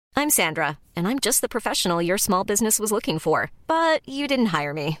I'm Sandra, and I'm just the professional your small business was looking for. But you didn't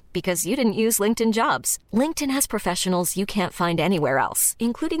hire me because you didn't use LinkedIn Jobs. LinkedIn has professionals you can't find anywhere else,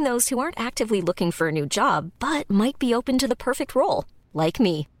 including those who aren't actively looking for a new job, but might be open to the perfect role, like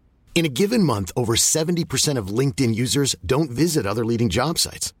me. In a given month, over 70% of LinkedIn users don't visit other leading job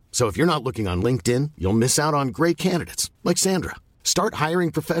sites. So if you're not looking on LinkedIn, you'll miss out on great candidates like Sandra. Start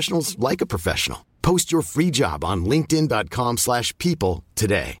hiring professionals like a professional. Post your free job on linkedin.com/people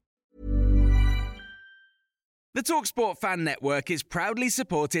today. The TalkSport Fan Network is proudly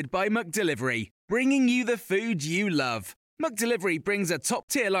supported by McDelivery, bringing you the food you love. McDelivery brings a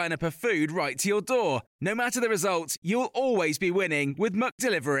top-tier lineup of food right to your door. No matter the result, you'll always be winning with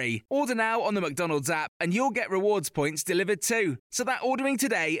McDelivery. Order now on the McDonald's app and you'll get rewards points delivered too. So that ordering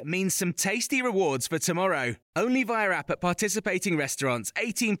today means some tasty rewards for tomorrow. Only via app at participating restaurants.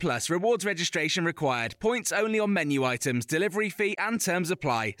 18 plus. Rewards registration required. Points only on menu items. Delivery fee and terms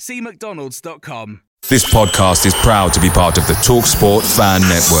apply. See mcdonalds.com. This podcast is proud to be part of the TalkSport Fan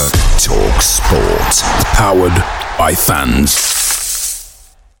Network. TalkSport. Powered by fans.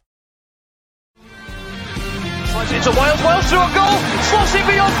 It's a Wales through a goal, slots it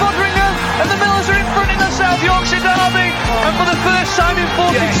beyond Foderingham, and the Millers are in front in the South Yorkshire derby. And for the first time in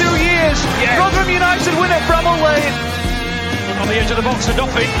 42 years, Rotherham United win at Bramall Lane. On the edge of the box for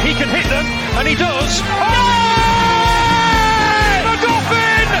Doffin, he can hit them, and he does. Oh! The Doffin!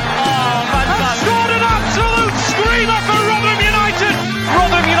 Has scored an absolute screamer for Rotherham United.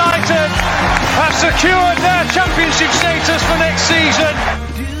 Rotherham United have secured their championship status for next season.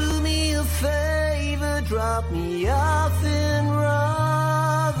 Do me a favour, drop me off in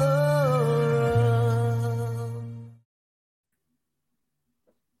Rotherham.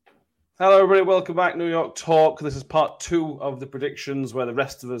 Hello everybody, welcome back New York Talk. This is part 2 of the predictions where the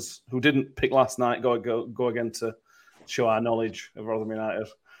rest of us who didn't pick last night go again to show our knowledge of Rotherham United.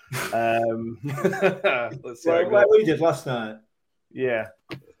 Let's see like we did last night. Yeah.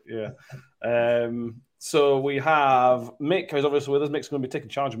 So we have Mick, who's obviously with us. Mick's going to be taking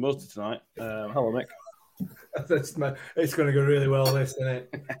charge of most of tonight. Hello, Mick. It's going to go really well, this, isn't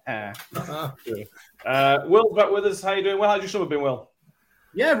it? Will's back with us. How you doing? Well, how's your summer been, Will?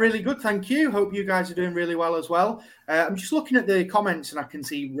 Yeah, really good, thank you. Hope you guys are doing really well as well. I'm just looking at the comments and I can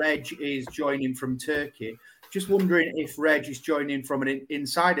see Reg is joining from Turkey. Just wondering if Reg is joining from an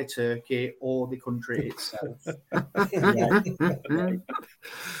inside of Turkey or the country itself.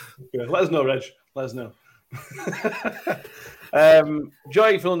 Yeah, let us know, Reg. Let us know.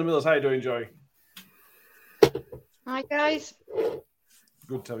 Joy from London Millers. How you doing, Joy? Hi, guys.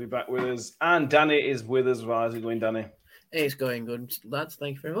 Good to have you back with us. And Danny is with us. How's it going, Danny? It's going good, lads.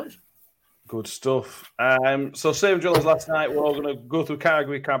 Thank you very much. Good stuff. So same drill as last night. We're all going to go through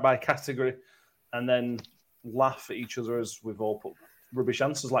category by category and then laugh at each other as we've all put rubbish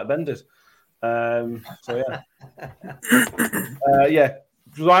answers like Ben did. So yeah.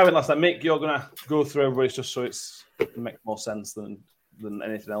 So I went last night. Mick, you're going to go through everybody's just so it makes more sense than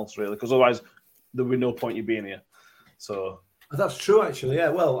anything else, really, because otherwise there would be no point you being here. So that's true, actually. Yeah.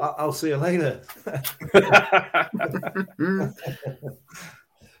 Well, I'll see you later.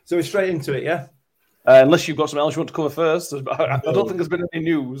 So we're straight into it, yeah. Unless you've got something else you want to cover first. I don't think there's been any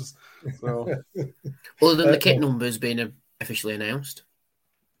news. So. Other than the kit numbers being officially announced.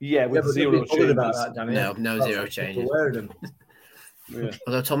 Yeah, with zero changes. About that, Danny. No zero changes. Yeah.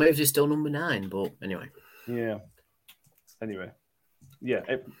 Although Tom Aves is still number 9, but anyway. Yeah. Anyway. Yeah.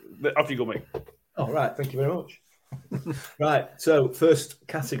 Off you go, mate. All right. Thank you very much. Right. So first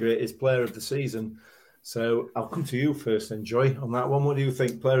category is player of the season. So I'll come to you first then, Joy, on that one. What do you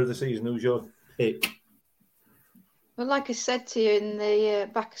think? Player of the season, who's your pick? Well, like I said to you in the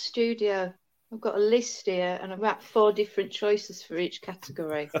back studio, I've got a list here and about 4 different choices for each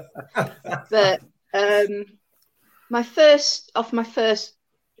category. But my first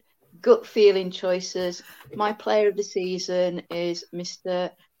gut feeling choices, my player of the season is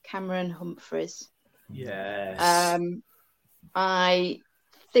Mr. Cameron Humphreys. Yes. I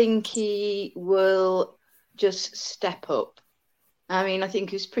think he will just step up. I mean, I think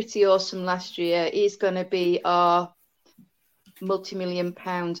he was pretty awesome last year. He's going to be our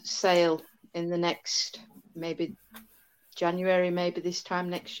multi-million-pound sale in the next, maybe January, maybe this time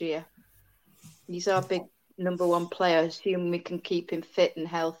next year. He's our big number 1 player, assuming we can keep him fit and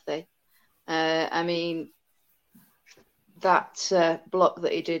healthy. I mean, that block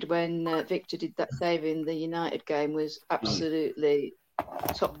that he did when Victor did that save in the United game was absolutely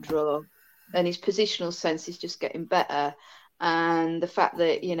top draw. And his positional sense is just getting better. And the fact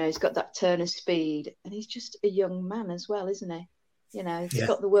that, he's got that turn of speed. And he's just a young man as well, isn't he? He's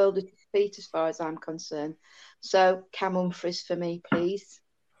got the world at his feet as far as I'm concerned. So Cam Humphreys for me, please.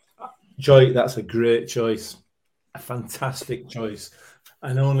 Joy, that's a great choice. A fantastic choice.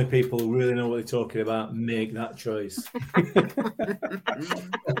 And only people who really know what they're talking about make that choice.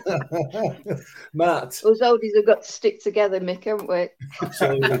 Matt. Us oldies have got to stick together, Mick, haven't we?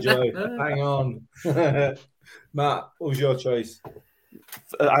 Absolutely, Joy. Hang on. Matt, what was your choice?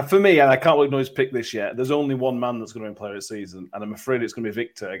 For me, and I can't wait to know his pick this yet, there's only one man that's going to win Player of the Season, and I'm afraid it's going to be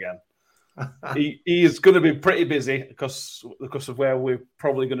Victor again. He is going to be pretty busy because of where we're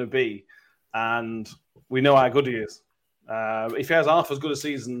probably going to be, and we know how good he is. If he has half as good a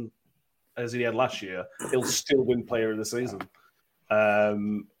season as he had last year, he'll still win Player of the Season.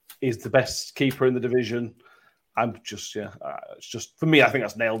 He's the best keeper in the division. It's just for me. I think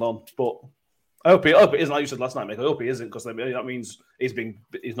that's nailed on. But I hope it isn't like you said last night, Mick. I hope he isn't because that means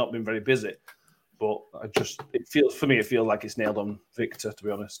he's not been very busy. But it feels like it's nailed on Victor, to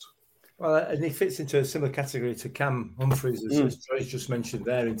be honest. Well, and he fits into a similar category to Cam Humphreys, as Troy's just mentioned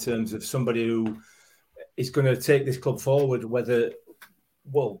there, in terms of somebody who is going to take this club forward, for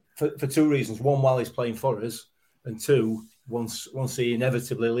two reasons. One, while he's playing for us, and two, once he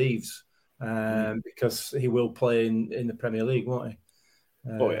inevitably leaves, because he will play in the Premier League, won't he?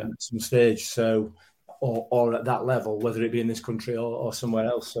 At some stage. So, or at that level, whether it be in this country or somewhere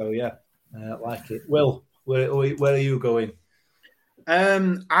else. So, yeah, I like it. Will, where are you going?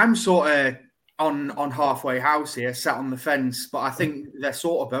 I'm sort of on halfway house here, sat on the fence, but I think they're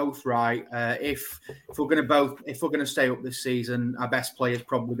sort of both right. If we're going to stay up this season, our best player is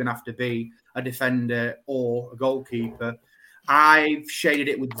probably going to have to be a defender or a goalkeeper. I've shaded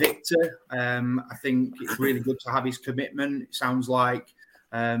it with Victor. I think it's really good to have his commitment. It sounds like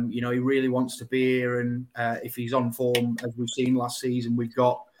he really wants to be here, and if he's on form, as we've seen last season, we've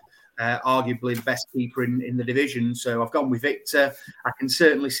got arguably the best keeper in the division. So I've gone with Victor. I can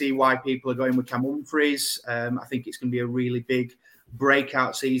certainly see why people are going with Cam Humphreys. I think it's going to be a really big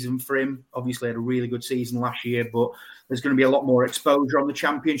breakout season for him. Obviously had a really good season last year, but there's going to be a lot more exposure on the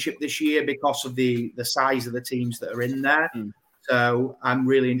Championship this year because of the size of the teams that are in there. So I'm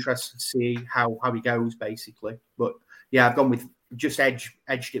really interested to see how he goes, basically. But yeah, I've gone with just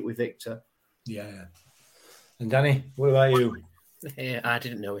edged it with Victor. Yeah. And Danny, what about you? I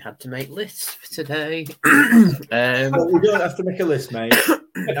didn't know we had to make lists for today. We don't have to make a list, mate.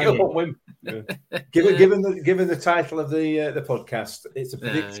 Given the title of the podcast, it's a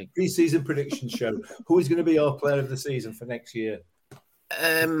pre-season prediction show. Who is going to be our Player of the Season for next year?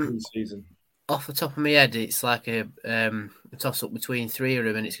 Pre-season. Off the top of my head, it's like a toss-up between three of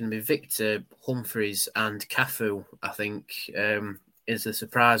them, and it's going to be Victor, Humphreys, and Cafu. I think is a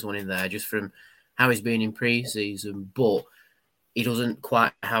surprise one in there, just from how he's been in pre-season, but he doesn't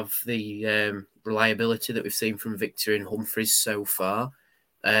quite have the reliability that we've seen from Victor and Humphreys so far.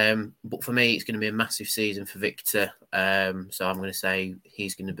 But for me, it's going to be a massive season for Victor. So I'm going to say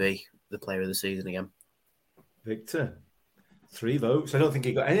he's going to be the Player of the Season again. Victor, 3 votes. I don't think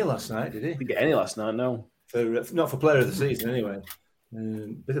he got any last night, did he? Didn't get any last night, no. Not for Player of the Season, anyway.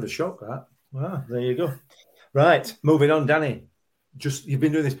 Bit of a shock, that. Wow, there you go. Right, moving on, Danny. You've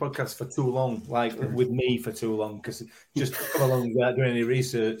been doing this podcast for too long, like with me for too long, because just come along without doing any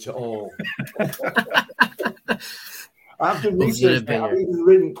research at all. I've done research. I've even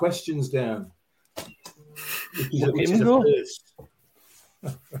written questions down.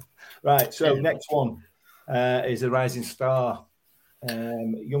 Right, so next one is a rising star,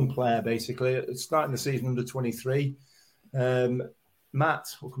 young player, basically. Starting the season under 23. Matt,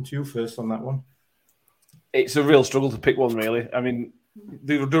 we'll come to you first on that one. It's a real struggle to pick one, really. I mean,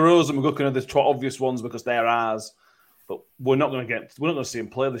 the Rose and McGuckin are the 2 obvious ones because they're ours, but we're not going to see him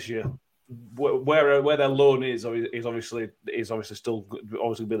play this year. Where their loan is obviously still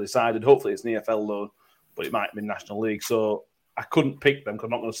be decided. Hopefully, it's an EFL loan, but it might be National League. So I couldn't pick them because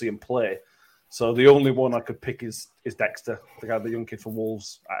I'm not going to see him play. So the only one I could pick is Dexter, the young kid from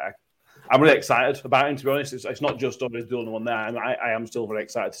Wolves. I'm really excited about him, to be honest. It's not just he's the only one there. I am still very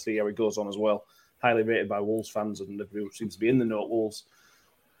excited to see how he goes on as well. Highly rated by Wolves fans, and everyone who seems to be in the know. Wolves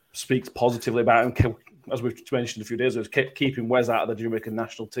speaks positively about him, as we've mentioned a few days ago, keeping Wes out of the Jamaican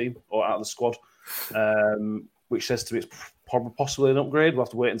national team or out of the squad, which says to me it's possibly an upgrade. We'll have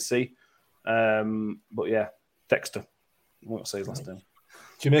to wait and see. But yeah, Dexter. I won't say his last name.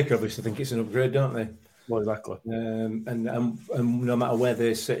 Jamaica obviously think it's an upgrade, don't they? Well, exactly. And no matter where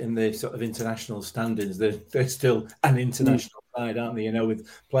they sit in the sort of international standings, they're still an international side, aren't they? with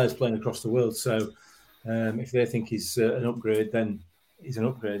players playing across the world. So if they think he's an upgrade, then he's an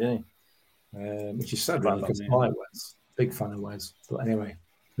upgrade, isn't he? Which is sad, really, because I like Wes. Big fan of Wes. But anyway, he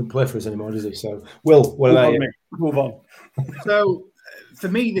doesn't play for us anymore, does he? So, Will, what about you? Move on. So For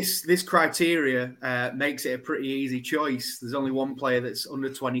me, this criteria makes it a pretty easy choice. There's only one player that's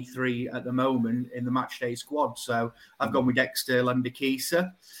under 23 at the moment in the matchday squad, so I've gone with Dexter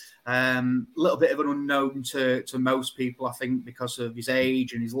Lembikisa. A little bit of an unknown to most people, I think, because of his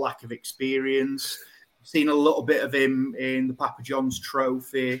age and his lack of experience. I've seen a little bit of him in the Papa John's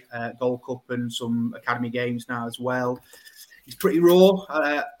Trophy, Gold Cup, and some academy games now as well. He's pretty raw,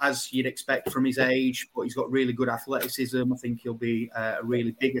 as you'd expect from his age, but he's got really good athleticism. I think he'll be a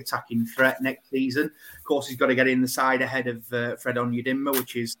really big attacking threat next season. Of course, he's got to get in the side ahead of Fred Onyedinma,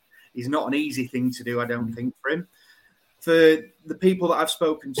 which is not an easy thing to do, I don't think, for him. For the people that I've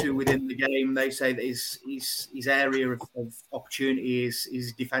spoken to within the game, they say that his area of opportunity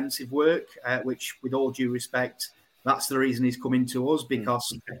is defensive work, which, with all due respect, that's the reason he's coming to us,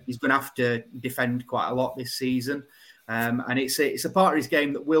 because he's going to have to defend quite a lot this season. And it's a part of his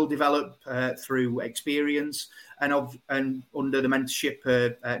game that will develop through experience and under the mentorship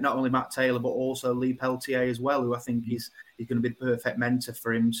of not only Matt Taylor but also Lee Peltier as well, who I think is going to be the perfect mentor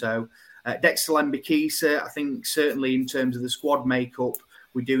for him. So Dexter Lembikisa, I think certainly in terms of the squad makeup,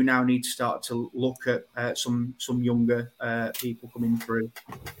 we do now need to start to look at some younger people coming through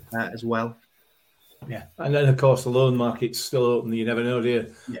as well. Yeah, and then of course the loan market's still open. You never know, do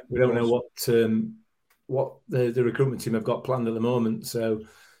you? Yeah, we don't know what the recruitment team have got planned at the moment. So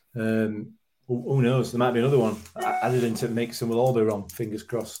who knows? There might be another one added into the mix, and we'll all be wrong. Fingers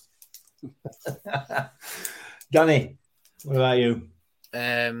crossed. Danny, what about you?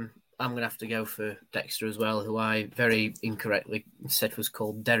 I'm going to have to go for Dexter as well, who I very incorrectly said was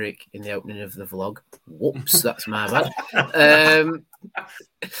called Derek in the opening of the vlog. Whoops, that's my bad. But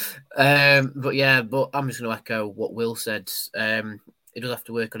I'm just going to echo what Will said. He does have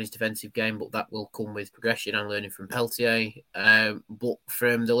to work on his defensive game, but that will come with progression and learning from Peltier. But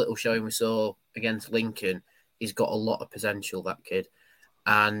from the little showing we saw against Lincoln, he's got a lot of potential, that kid.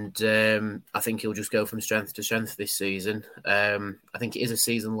 And I think he'll just go from strength to strength this season. I think it is a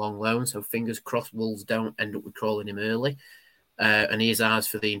season-long loan, so fingers crossed Wolves don't end up recalling him early. And he is ours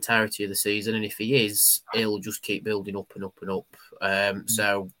for the entirety of the season. And if he is, he'll just keep building up and up and up. And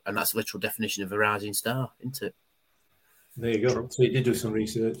that's the literal definition of a rising star, isn't it? There you go. So he did do some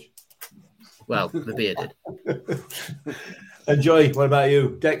research. Well, the beer did. And Joy, what about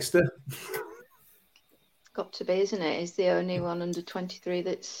you? Dexter? Got to be, isn't it? He's the only one under 23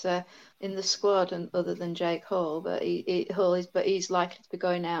 that's in the squad, and other than Jake Hall. But he's likely to be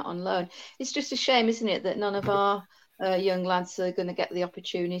going out on loan. It's just a shame, isn't it, that none of our young lads are going to get the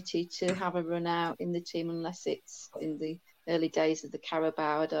opportunity to have a run out in the team, unless it's in the early days of the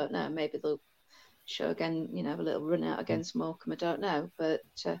Carabao. I don't know. Maybe they'll show again, a little run out against Morecambe. I don't know, but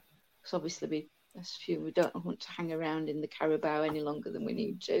because obviously we don't want to hang around in the Carabao any longer than we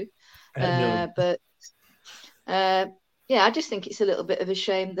need to. I just think it's a little bit of a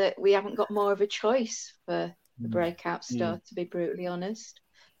shame that we haven't got more of a choice for the breakout star, to be brutally honest.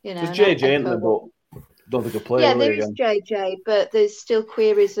 There's JJ in there, but don't think he'll play. Yeah, there is JJ, but there's still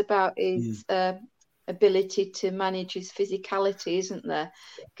queries about his ability to manage his physicality, isn't there?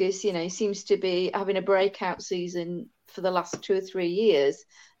 Because, he seems to be having a breakout season for the last 2 or 3 years,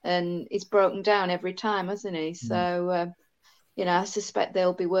 and he's broken down every time, hasn't he? So, I suspect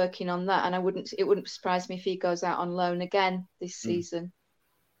they'll be working on that, and it wouldn't surprise me if he goes out on loan again this season.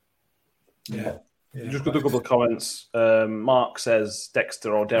 Yeah. Just got a couple of comments. Mark says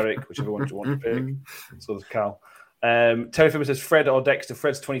Dexter or Derek, whichever one you want to pick. So there's Cal. Terry Fimmer says Fred or Dexter.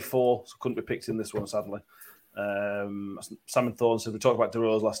 Fred's 24, so couldn't be picked in this one, sadly. Simon Thorne said we talked about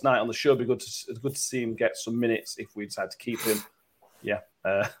DeRose last night on the show. It'd be good to see him get some minutes if we decide to keep him. Yeah.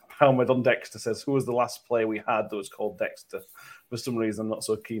 Palmed on Dexter says, who was the last player we had that was called Dexter? For some reason, I'm not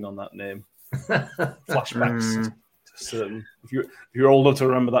so keen on that name. Flashbacks to certain. If you're old enough to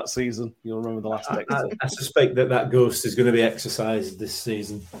remember that season, you'll remember the last Dexter. I suspect that ghost is going to be exercised this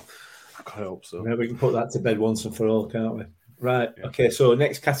season. I hope so. Yeah, we can put that to bed once and for all, can't we? Right. Yeah. Okay, so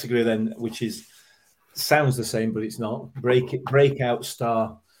next category then, which sounds the same, but it's not. Breakout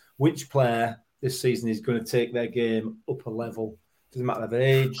star. Which player this season is going to take their game up a level? Doesn't matter of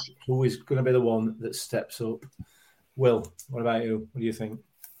age. Who is going to be the one that steps up? Will, what about you? What do you think?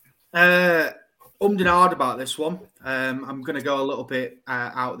 And hard about this one. I'm going to go a little bit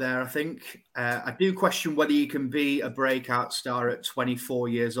out there, I think. I do question whether you can be a breakout star at 24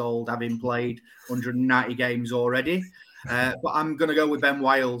 years old, having played 190 games already. But I'm going to go with Ben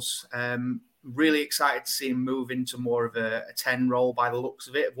Wiles. Really excited to see him move into more of a 10 role by the looks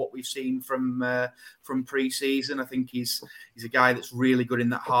of it, of what we've seen from pre-season. I think he's a guy that's really good in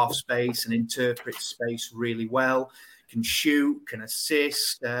that half space and interprets space really well, can shoot, can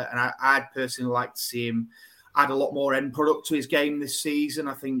assist. And I'd personally like to see him add a lot more end product to his game this season.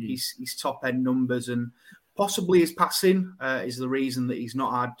 I think his top end numbers and possibly his passing is the reason that he's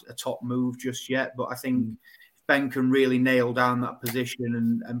not had a top move just yet. But I think if Ben can really nail down that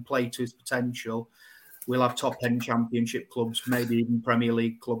position and play to his potential, we'll have top end Championship clubs, maybe even Premier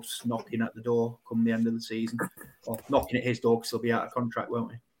League clubs knocking at the door come the end of the season, or knocking at his door because he'll be out of contract,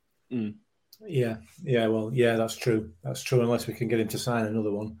 won't he? Yeah, well, that's true. That's true, unless we can get him to sign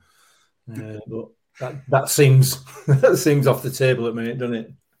another one. But that seems off the table at the minute, doesn't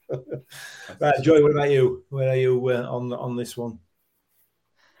it? Right, Joy, what about you? Where are you on this one?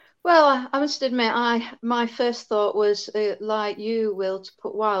 Well, I must admit, my first thought was like you, Will, to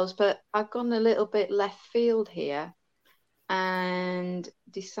put Wiles, but I've gone a little bit left field here and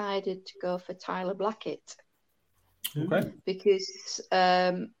decided to go for Tyler Blackett. Okay. Because,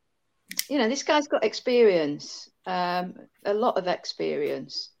 this guy's got experience, a lot of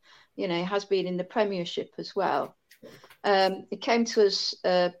experience. He has been in the Premiership as well. He came to us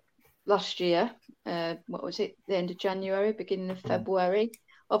last year, what was it, the end of January, beginning of February.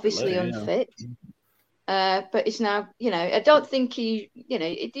 Obviously unfit, but he's now, I don't think he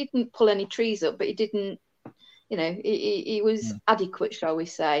didn't pull any trees up, but he didn't, he was adequate, shall we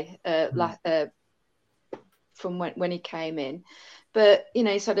say, from when he came in. But,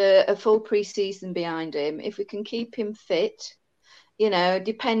 he's had a full pre-season behind him. If we can keep him fit,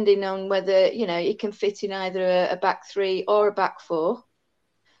 depending on whether, he can fit in either a back three or a back four.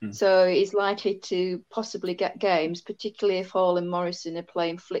 So he's likely to possibly get games, particularly if Hall and Morrison are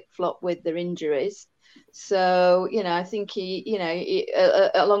playing flip-flop with their injuries. So, I think he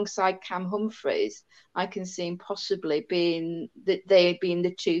alongside Cam Humphreys, I can see him possibly being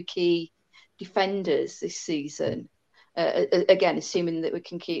the two key defenders this season. Again, assuming that we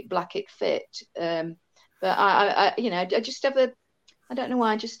can keep Blackett fit. But I just have I don't know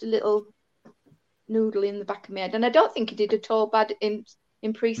why, just a little noodle in the back of my head. And I don't think he did at all bad in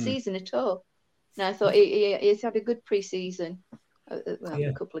pre-season at all. No, I thought he's had a good pre-season.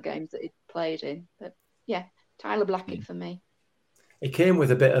 A couple of games that he played in. But yeah, Tyler Blackett for me. It came with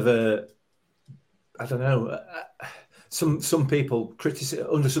a bit of a, I don't know, some people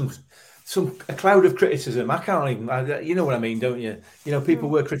under a cloud of criticism. I can't even, you know what I mean, don't you? People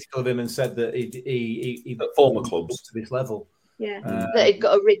were critical of him and said that he former clubs to this level. Yeah, that he'd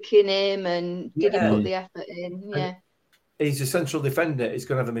got a rick in him and didn't put the effort in. Yeah. He's a central defender. He's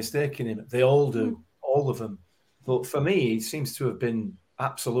going to have a mistake in him. They all do, all of them. But for me, he seems to have been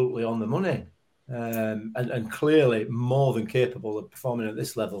absolutely on the money and clearly more than capable of performing at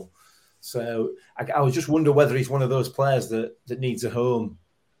this level. So I would just wonder whether he's one of those players that needs a home.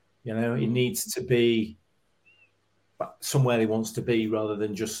 He needs to be somewhere he wants to be rather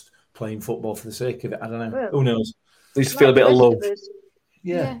than just playing football for the sake of it. I don't know. Well, who knows? He needs to feel a bit of love.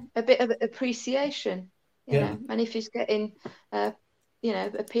 Yeah, a bit of appreciation. And if he's getting,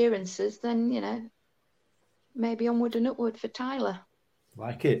 appearances, then, maybe onward and upward for Tyler.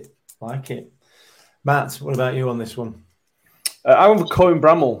 Like it. Matt, what about you on this one? I went for Cohen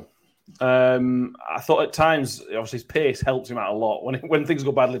Bramall. I thought at times, obviously, his pace helps him out a lot. When things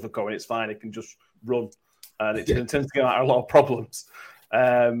go badly for Cohen, it's fine. He can just run. And it tends to get out a lot of problems.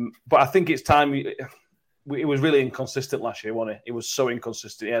 But I think it's time. He was really inconsistent last year, wasn't he? He was so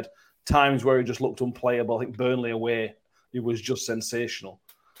inconsistent. He had times where he just looked unplayable. I think Burnley away, he was just sensational.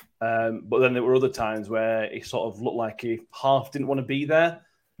 But then there were other times where he sort of looked like he half didn't want to be there.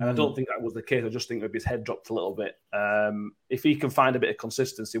 And I don't think that was the case. I just think maybe his head dropped a little bit. If he can find a bit of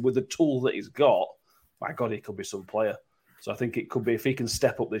consistency with the tool that he's got, my God, he could be some player. So I think it could be, if he can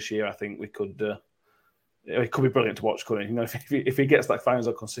step up this year, I think we could... it could be brilliant to watch, couldn't it? If he gets that finds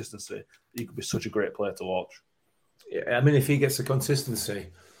that consistency, he could be such a great player to watch. Yeah, I mean, if he gets the consistency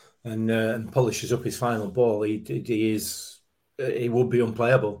and polishes up his final ball, he would be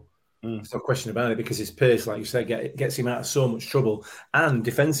unplayable. There's no question about it, because his pace, like you said, gets him out of so much trouble. And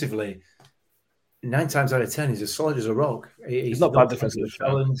defensively, 9 times out of 10, he's as solid as a rock. He's not bad defensively.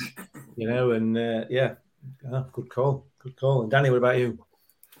 Challenge, good call. And Danny, what about you?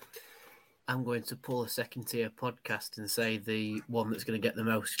 I'm going to pull a second tier podcast and say the one that's going to get the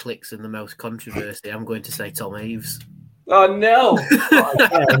most clicks and the most controversy. I'm going to say Tom Eaves. Oh, no.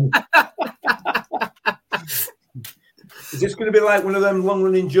 Is this going to be like one of them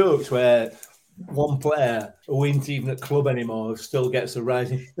long-running jokes where one player who isn't even at club anymore still gets a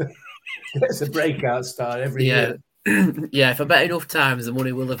rising, gets a breakout star every year? Yeah, if I bet enough times, the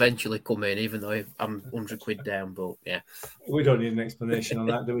money will eventually come in, even though I'm 100 quid down. But yeah, we don't need an explanation on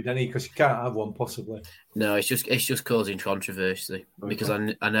that, do we, Danny? Because you can't have one possibly. No, it's just causing controversy because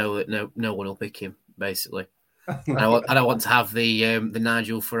I know that no one will pick him, basically. I don't want to have the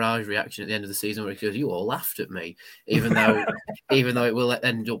Nigel Farage reaction at the end of the season where he goes, "You all laughed at me," even though it will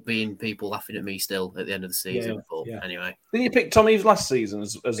end up being people laughing at me still at the end of the season. Anyway, didn't you pick Tom Eaves last season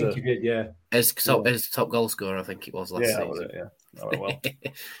as I think you did, yeah, as top goal scorer? I think it was last season. Was it, yeah. All right,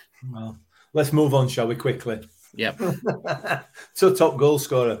 well. Well, let's move on, shall we, quickly? Yep. So top goal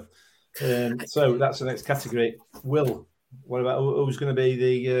scorer. So that's the next category. Will, what about who's going to be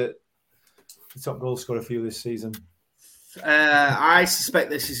the top goal scorer for you this season? I suspect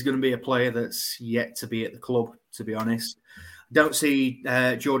this is going to be a player that's yet to be at the club, to be honest. Don't see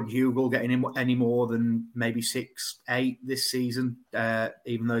Jordan Hugill getting any more than maybe 6-8 this season,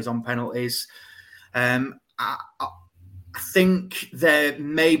 even though he's on penalties. I think there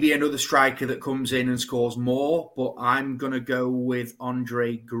may be another striker that comes in and scores more, but I'm going to go with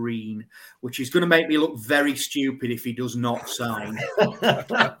Andre Green, which is going to make me look very stupid if he does not sign.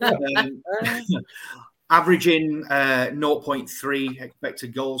 Averaging 0.3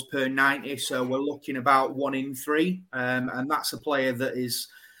 expected goals per 90, so we're looking about 1 in 3, and that's a player that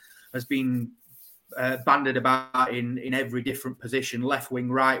has been banded about in every different position: left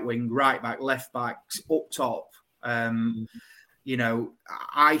wing, right back, left back, up top. You know,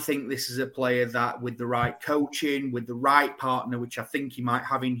 I think this is a player that with the right coaching, with the right partner, which I think he might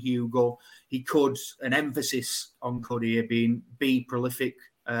have in Hugo, he could, an emphasis on could here be prolific.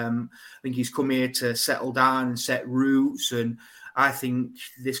 I think he's come here to settle down and set roots, and I think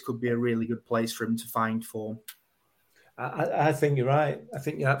this could be a really good place for him to find form. I think you're right. I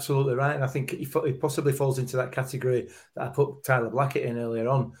think you're absolutely right. And I think he possibly falls into that category that I put Tyler Blackett in earlier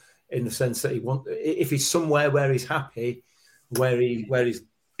on, in the sense that if he's somewhere where he's happy, where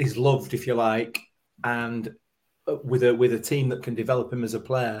he's loved, if you like, and with a team that can develop him as a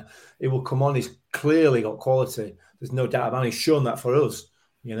player, it will come on. He's clearly got quality. There's no doubt about it. He's shown that for us,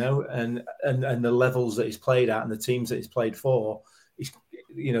 you know, and the levels that he's played at and the teams that he's played for,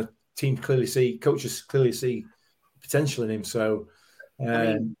 coaches clearly see potential in him. So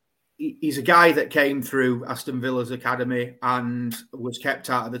he's a guy that came through Aston Villa's academy and was kept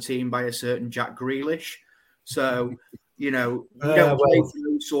out of the team by a certain Jack Grealish. So, you know, you don't play for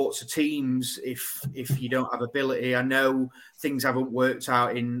those sorts of teams if you don't have ability. I know things haven't worked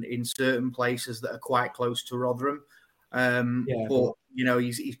out in certain places that are quite close to Rotherham. But, you know,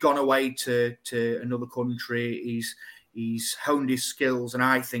 he's gone away to another country. He's honed his skills, and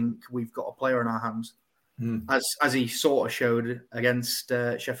I think we've got a player in our hands. As he sort of showed against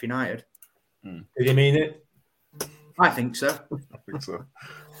Sheffield United. Did he mean it? I think so.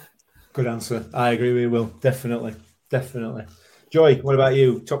 Good answer. I agree with you, Will. Definitely. Joy, what about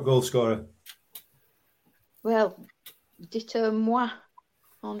you? Top goal scorer? Well, ditto moi.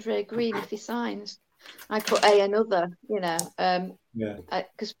 Andre Green, if he signs. I put another, you know.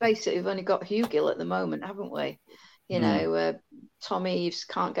 Because basically we've only got Hugill at the moment, haven't we? You know, Tom Eaves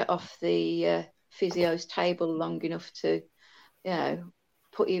can't get off the physio's table long enough to, you know,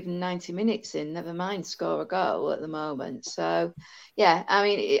 put even 90 minutes in, never mind score a goal at the moment. So, yeah, I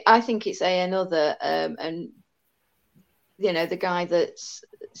mean, I think it's another, and, you know, the guy that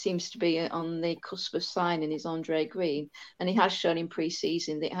seems to be on the cusp of signing is Andre Green, and he has shown in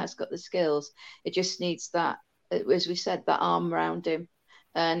pre-season that he has got the skills. It just needs that, as we said, that arm around him,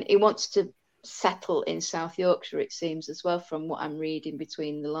 and he wants to settle in South Yorkshire, it seems, as well, from what I'm reading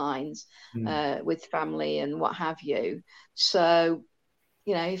between the lines, with family and what have you. So,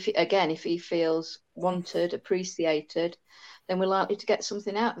 you know, if he feels wanted, appreciated, then we're likely to get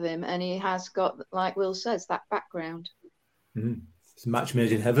something out of him. And he has got, like Will says, that background. It's a match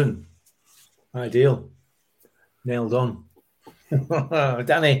made in heaven. Ideal. Nailed on.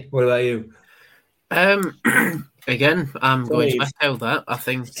 Danny, what about you? Again, I'm going to echo that. I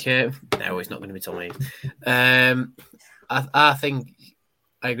think no, it's not going to be Tommy. I think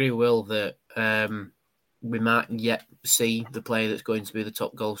I agree with Will that we might yet see the player that's going to be the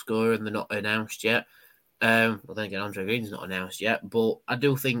top goal scorer, and they're not announced yet. Well, then again, Andre Green's not announced yet, but I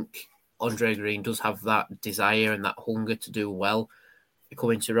do think Andre Green does have that desire and that hunger to do well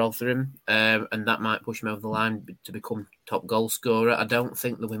coming to Rotherham, and that might push him over the line to become top goal scorer. I don't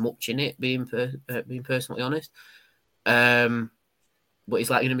think there'll be much in it, being personally honest. But it's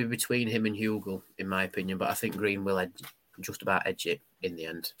like going to be between him and Hugill, in my opinion. But I think Green will just about edge it in the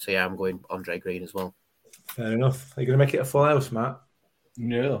end. So yeah, I'm going Andre Green as well. Fair enough. Are you going to make it a full house, Matt?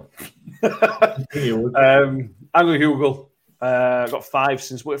 No. I'm going Hugill. Got 5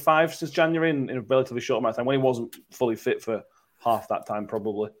 since January in a relatively short amount of time, when he wasn't fully fit for half that time,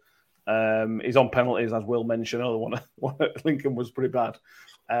 probably. He's on penalties, as Will mentioned. One at Lincoln was pretty bad.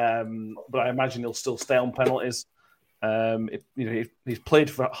 But I imagine he'll still stay on penalties. He's played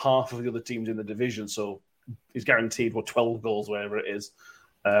for half of the other teams in the division, so he's guaranteed 12 goals, wherever it is,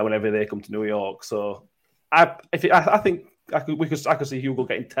 whenever they come to New York. So I think I could see Hugo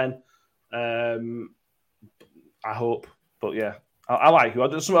getting 10. I hope, but yeah, I like Hugo.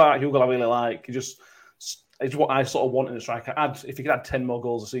 There's something about Hugo I really like. It's what I sort of want in a striker. If he could add 10 more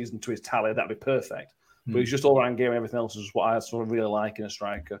goals a season to his tally, that'd be perfect. But he's just all-round game and everything else is what I sort of really like in a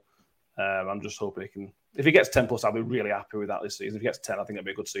striker. I'm just hoping he can. If he gets 10 plus, I'll be really happy with that this season. If he gets 10, I think it'll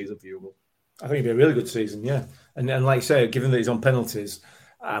be a good season for Hugo. I think it'd be a really good season, yeah. And like you say, given that he's on penalties,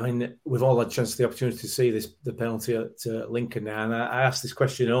 I mean, we've all had a chance, the opportunity to see the penalty at Lincoln now. And I asked this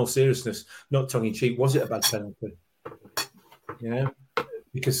question in all seriousness, not tongue-in-cheek, was it a bad penalty? You know?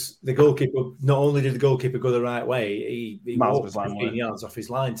 Because the goalkeeper, not only did the goalkeeper go the right way, he walked 15 yards off his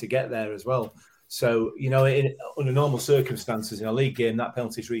line to get there as well. So, you know, under normal circumstances in a league game, that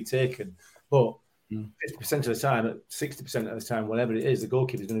penalty is retaken. But 50% of the time, 60% of the time, whatever it is, the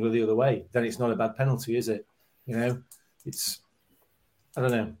goalkeeper is going to go the other way. Then it's not a bad penalty, is it? You know, I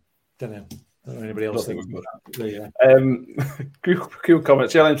don't know. I don't know anybody else thinks that. Yeah. Cool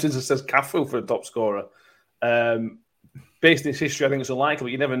comments. Jalen Simpson says Cafu for a top scorer. Based in his history, I think it's unlikely,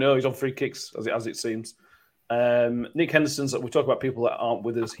 but you never know. He's on free kicks, as it seems. Nick Henderson's, we talk about people that aren't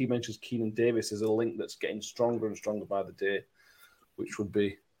with us. He mentions Keenan Davis is a link that's getting stronger and stronger by the day, which would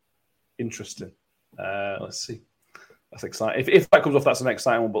be interesting. Let's see. That's exciting. If that comes off, that's an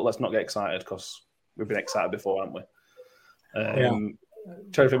exciting one, but let's not get excited because we've been excited before, haven't we?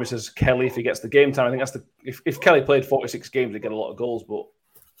 Cherry Fimmy says Kelly, if he gets the game time, I think that's if Kelly played 46 games, he'd get a lot of goals, but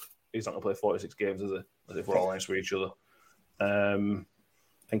he's not going to play 46 games, is he? As if we're all honest with each other. And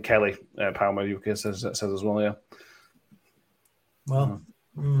Kelly, Palmer UK says as well, yeah. Well,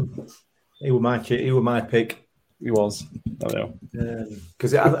 he was my pick. He was. I know.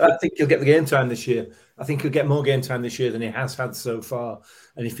 Because I think he'll get the game time this year. I think he'll get more game time this year than he has had so far.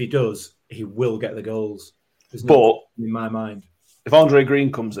 And if he does, he will get the goals. There's no in my mind. If Andre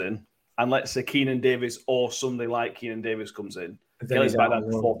Green comes in, and let's say Keenan Davis or somebody like Keenan Davis comes in, then he's like that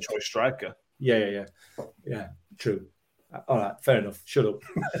fourth choice striker. Yeah. True. All right, fair enough. Shut up.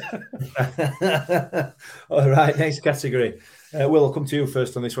 All right, next category. Will, I'll come to you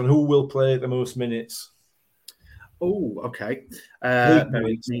first on this one. Who will play the most minutes? Oh, okay. And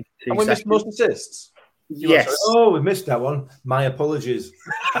we missed most assists. Yes. Oh, we missed that one. My apologies.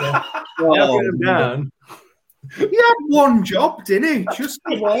 Down. He had one job, didn't he? Just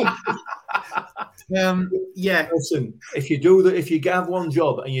one. Yeah. Listen, if you have one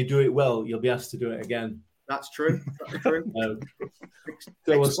job and you do it well, you'll be asked to do it again. That's true. So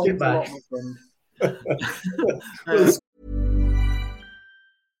we'll skip back.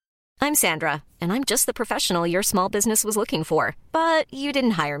 I'm Sandra, and I'm just the professional your small business was looking for. But you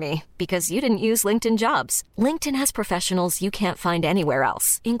didn't hire me because you didn't use LinkedIn Jobs. LinkedIn has professionals you can't find anywhere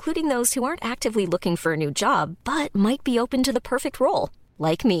else, including those who aren't actively looking for a new job, but might be open to the perfect role,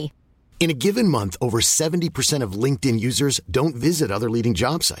 like me. In a given month, over 70% of LinkedIn users don't visit other leading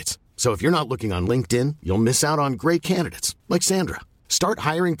job sites. So if you're not looking on LinkedIn, you'll miss out on great candidates like Sandra. Start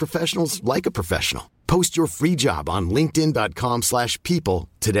hiring professionals like a professional. Post your free job on linkedin.com/people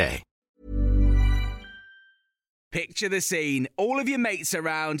today. Picture the scene. All of your mates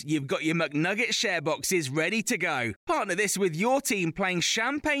around, you've got your McNugget share boxes ready to go. Partner this with your team playing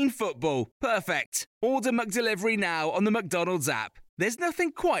champagne football. Perfect. Order McDelivery now on the McDonald's app. There's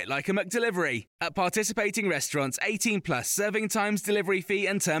nothing quite like a McDelivery. At participating restaurants, 18 plus, serving times, delivery fee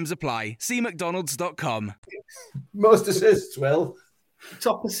and terms apply. See mcdonalds.com. Most assists, Will.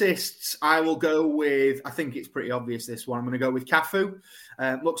 Top assists, I will go with, I think it's pretty obvious this one. I'm going to go with Cafu.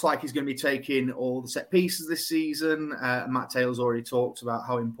 Looks like he's going to be taking all the set pieces this season. Matt Taylor's already talked about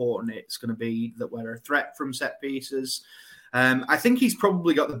how important it's going to be that we're a threat from set pieces. I think he's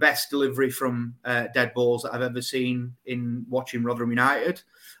probably got the best delivery from dead balls that I've ever seen in watching Rotherham United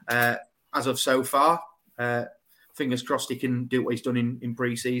as of so far. Fingers crossed he can do what he's done in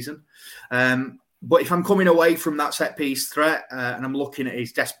pre-season. But if I'm coming away from that set-piece threat and I'm looking at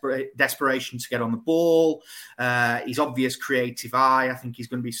his desperation to get on the ball, his obvious creative eye, I think he's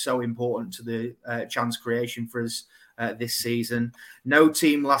going to be so important to the chance creation for us this season. No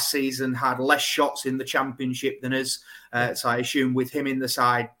team last season had less shots in the Championship than us. So I assume with him in the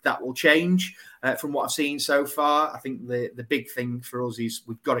side, that will change from what I've seen so far. I think the big thing for us is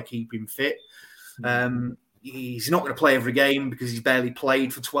we've got to keep him fit. He's not going to play every game because he's barely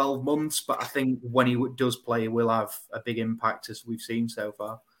played for 12 months. But I think when he does play, he will have a big impact as we've seen so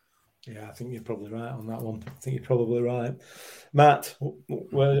far. Yeah, I think you're probably right on that one. I think you're probably right. Matt,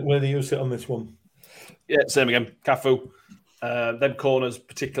 where do you sit on this one? Yeah, same again. Cafu. Them corners,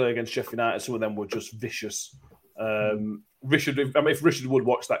 particularly against Sheffield United, some of them were just vicious. Richard. I mean, if Richard would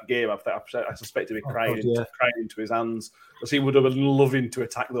watch that game, I suspect he'd be crying into his hands, because he would have been loving to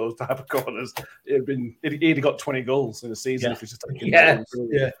attack those type of corners. He'd have got 20 goals in a season if he's just taking.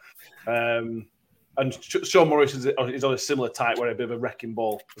 And Sean Morris is on a similar type, where a bit of a wrecking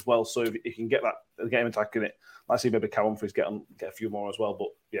ball as well. So if he can get him attacking it, let's see maybe Cal Humphries get a few more as well. But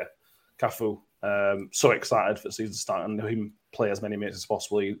yeah, Cafu, so excited for the season start and him play as many minutes as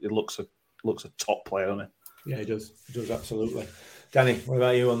possible. He looks a top player, doesn't he? Yeah, he does. He does, absolutely. Danny, what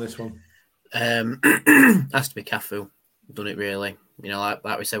about you on this one? Has to be Cafu. Done it really.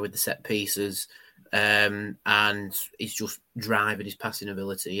 Like we said with the set pieces, and he's just driving his passing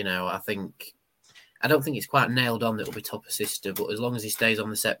ability. I don't think it's quite nailed on that it'll be top assister, but as long as he stays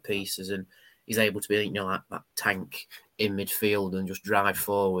on the set pieces and he's able to be, like that tank in midfield and just drive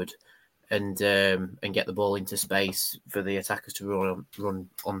forward and get the ball into space for the attackers to run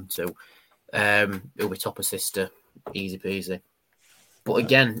onto, it'll be top assister, easy peasy. But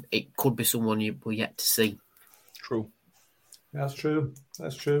again, it could be someone we're yet to see. True. That's true.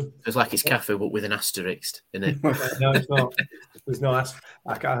 It's like it's Cafu, but with an asterisk in it. No, it's not. There's no asterisk.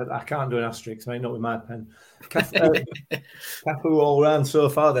 I can't do an asterisk, mate, not with my pen. Cafu all round so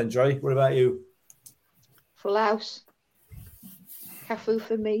far then, Joy. What about you? Full house. Cafu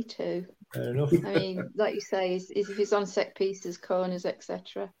for me too. Fair enough. I mean, like you say, is if he's on set pieces, corners,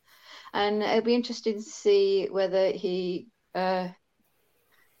 etc. And it'll be interesting to see whether he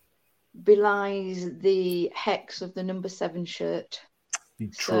belies the hex of the number 7 shirt.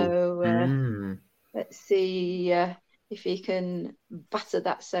 True. So let's see if he can batter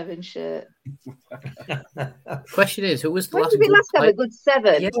that 7 shirt. Question is, who was the when last? Did we last have a good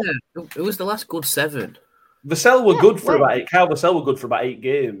 7? Yeah, who was the last good 7? Vassell were good for about 8. Cal Vassell were good for about 8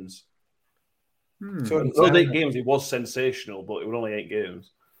 games. So those 8 games, he was sensational, but it was only 8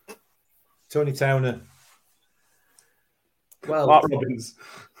 games. Tony Towner. Well, Mark Robbins.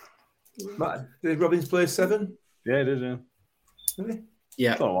 Did Robbins play 7? Yeah, he did, yeah. Really?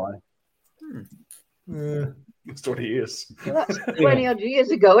 Yeah. I don't know why. It's 20 years. Well, that's 20 odd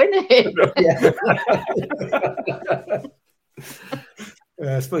years ago, isn't it?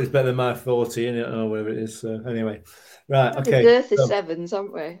 I suppose it's better than my 40, isn't it? Or whatever it is. So anyway, right, okay. A dearth of 7s,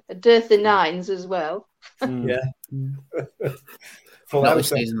 aren't we? A dearth of 9s as well. Yeah. Full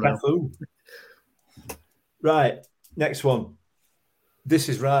house. Right, next one. This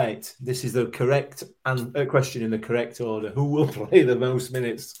is right. This is the correct question in the correct order. Who will play the most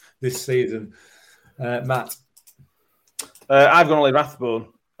minutes this season? Matt? I've gone Ollie Rathbone.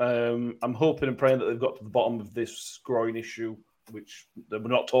 I'm hoping and praying that they've got to the bottom of this groin issue, which we're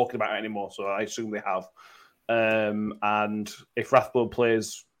not talking about anymore, so I assume they have. And if Rathbone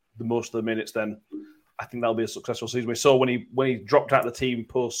plays the most of the minutes, then I think that'll be a successful season. We saw when he dropped out of the team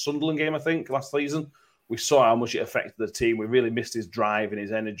post-Sunderland game, I think, last season, we saw how much it affected the team. We really missed his drive and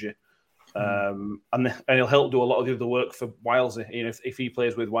his energy. And he'll help do a lot of the other work for Wilesy. If he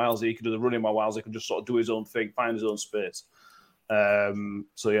plays with Wilesy, he can do the running while Wilesy can just sort of do his own thing, find his own space.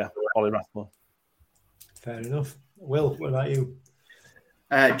 So yeah, Ollie Rathbone. Fair enough. Will, what about you?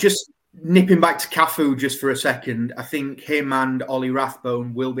 Just nipping back to Cafu just for a second, I think him and Ollie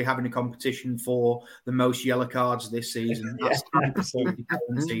Rathbone will be having a competition for the most yellow cards this season. That's absolutely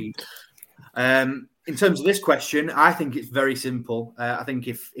guaranteed. In terms of this question, I think it's very simple. I think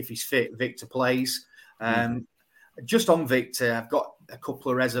if he's fit, Victor plays. Just on Victor, I've got a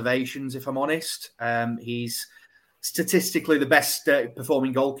couple of reservations, if I'm honest. He's statistically the best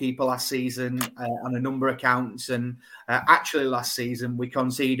performing goalkeeper last season on a number of counts. And actually last season, we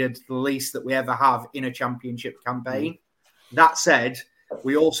conceded the least that we ever have in a championship campaign. That said,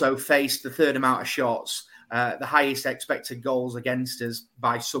 we also faced the third amount of shots, the highest expected goals against us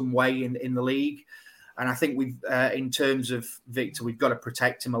by some way in the league. And I think we've, in terms of Victor, we've got to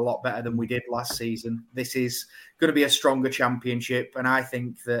protect him a lot better than we did last season. This is going to be a stronger championship. And I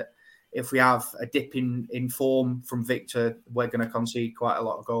think that if we have a dip in form from Victor, we're going to concede quite a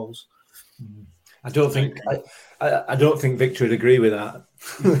lot of goals. I don't think Victor would agree with that.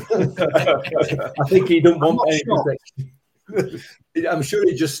 I think he don't want any protection. I'm sure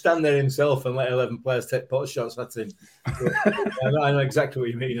he'd just stand there himself and let 11 players take pot shots at him. I know exactly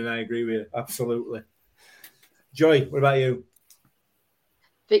what you mean, and I agree with you. Absolutely. Joy, what about you?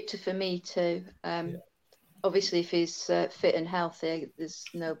 Victor for me too. Obviously, if he's fit and healthy, there's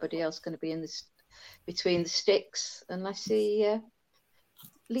nobody else going to be in this between the sticks unless he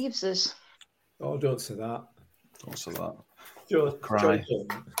leaves us. Oh, don't say that. Don't say that. Just cry.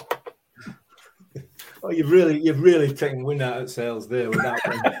 Oh, you've really taken wind out of sails there with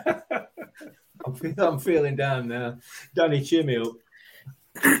that one. I'm feeling down now. Danny, cheer me up.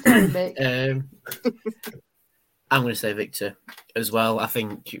 I'm going to say Victor as well. I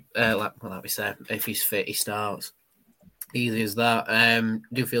think, like we said, if he's fit, he starts. Easy as that.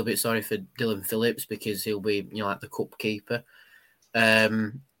 Do feel a bit sorry for Dylan Phillips because he'll be, like the cup keeper.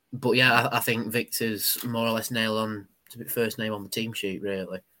 But yeah, I think Victor's more or less nailed on to be first name on the team sheet,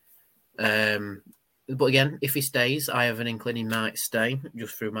 really. But again, if he stays, I have an inkling he might stay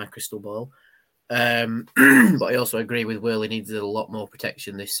just through my crystal ball. But I also agree with Will, he needs a lot more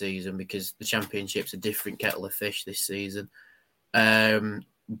protection this season because the Championship's a different kettle of fish this season.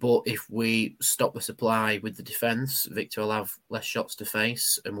 But if we stop the supply with the defence, Victor will have less shots to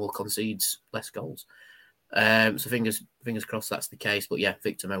face and will concede less goals. So fingers crossed that's the case. But yeah,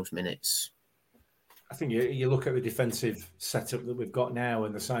 Victor most minutes. I think you look at the defensive setup that we've got now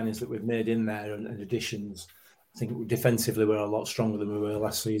and the signings that we've made in there and additions. I think defensively we're a lot stronger than we were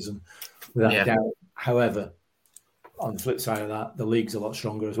last season, without doubt. However, on the flip side of that, the league's a lot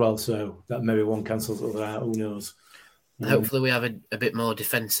stronger as well. So that maybe one cancels the other out. Who knows? Hopefully we have a bit more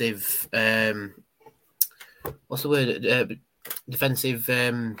defensive. What's the word? Defensive.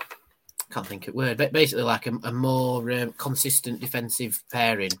 Can't think of the word. But basically, like a more consistent defensive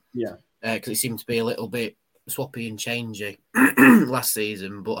pairing. Yeah. Because it seemed to be a little bit swappy and changey last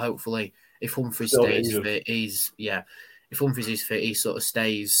season. But hopefully, if Humphries stays fit, if Humphries is fit, he sort of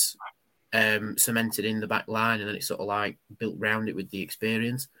stays cemented in the back line, and then it's sort of like built round it with the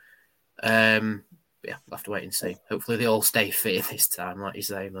experience. Yeah, we'll have to wait and see. Hopefully they all stay fit this time, like you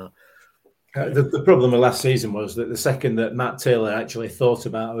say, Matt. The problem with last season was that the second that Matt Taylor actually thought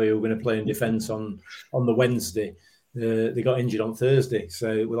about how we were going to play in defence on the Wednesday, they got injured on Thursday.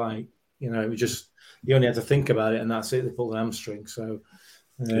 So we're like, it was just, you only had to think about it and that's it. They pulled an hamstring. So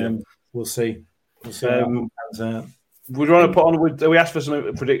we'll see. We'll see how it pans out. Would you want to put on? We asked for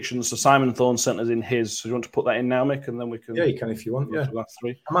some predictions. So Simon Thorne sent us in his. So do you want to put that in now, Mick, and then we can? Yeah, you can if you want. Yeah, last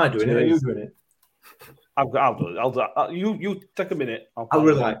three. Am I doing it? Are you doing it? I'll do it. I'll do it. You take a minute. I'll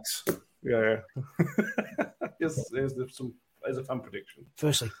relax. Yeah. Here's a fan prediction.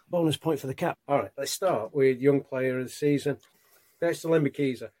 Firstly, bonus point for the cap. All right, let's start with young player of the season. Next to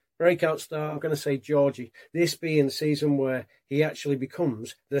Lembekiza. Breakout star, I'm going to say Georgie. This being the season where he actually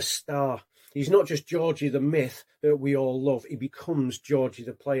becomes the star. He's not just Georgie the myth that we all love. He becomes Georgie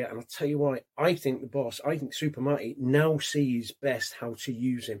the player. And I'll tell you why. I think the boss, Super Matty, now sees best how to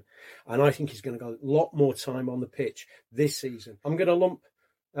use him. And I think he's going to go a lot more time on the pitch this season. I'm going to lump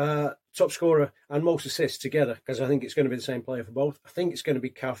top scorer and most assists together because I think it's going to be the same player for both. I think it's going to be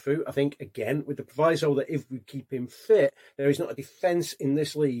Cafu. I think, again, with the proviso that if we keep him fit, there is not a defence in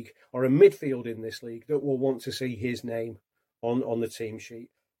this league or a midfield in this league that will want to see his name on the team sheet.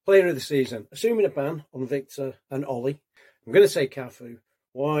 Player of the season, assuming a ban on Victor and Ollie, I'm going to say Cafu.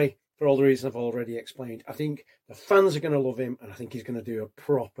 Why? For all the reasons I've already explained. I think the fans are going to love him and I think he's going to do a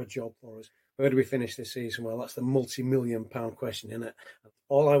proper job for us. Where do we finish this season? Well, that's the multi-million-pound question, isn't it?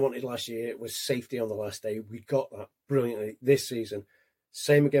 All I wanted last year was safety on the last day. We got that brilliantly this season.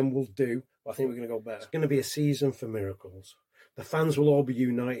 Same again we'll do, but I think we're going to go better. It's going to be a season for miracles. The fans will all be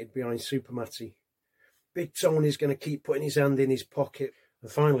united behind Super Matty. Big Tony's going to keep putting his hand in his pocket.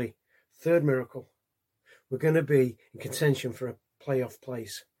 And finally, third miracle. We're going to be in contention for a playoff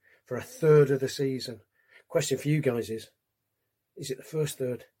place for a third of the season. Question for you guys is it the first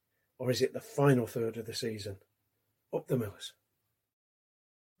third or is it the final third of the season? Up the Millers.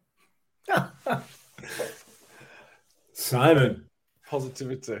 Simon.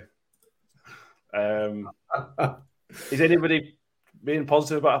 Positivity. Is anybody being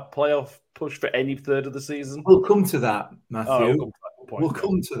positive about a playoff push for any third of the season? We'll come to that, Matthew. We'll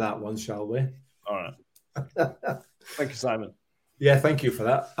come to that one, shall we? All right. Thank you, Simon. Yeah, thank you for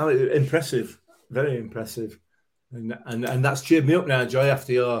that. Impressive. Very impressive. And that's cheered me up now, Joy,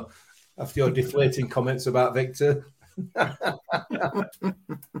 after your deflating comments about Victor.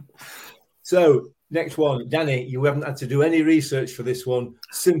 So, next one. Danny, you haven't had to do any research for this one.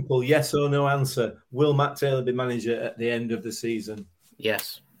 Simple yes or no answer. Will Matt Taylor be manager at the end of the season?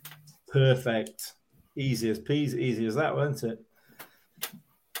 Yes. Perfect. Easy as peas, easy as that, wasn't it?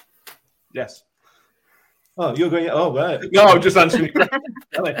 Yes. Oh, you're going... Oh, right. No, I'm just answering.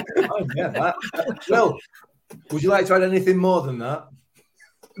 Oh, yeah. Well, would you like to add anything more than that?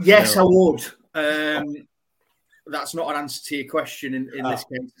 Yes, no. I would. That's not an answer to your question in this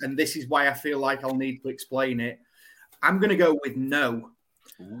case. And this is why I feel like I'll need to explain it. I'm going to go with no.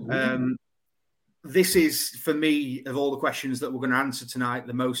 This is, for me, of all the questions that we're going to answer tonight,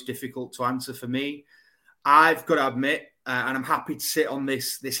 the most difficult to answer for me. I've got to admit, and I'm happy to sit on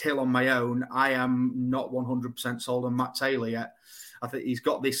this hill on my own, I am not 100% sold on Matt Taylor yet. I think he's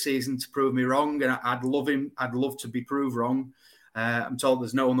got this season to prove me wrong, and I'd love to be proved wrong. I'm told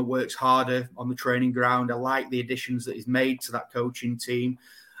there's no one that works harder on the training ground. I like the additions that he's made to that coaching team.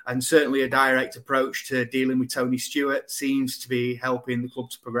 And certainly a direct approach to dealing with Tony Stewart seems to be helping the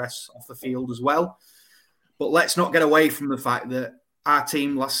club to progress off the field as well. But let's not get away from the fact that our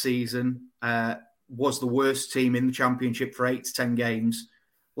team last season was the worst team in the Championship for 8 to 10 games.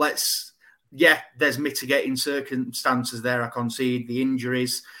 There's mitigating circumstances there. I concede the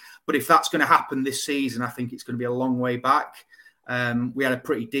injuries. But if that's going to happen this season, I think it's going to be a long way back. We had a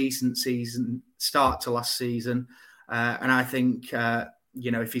pretty decent season start to last season. And I think,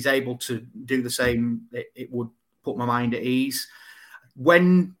 if he's able to do the same, it would put my mind at ease.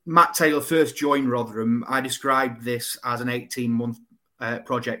 When Matt Taylor first joined Rotherham, I described this as an 18-month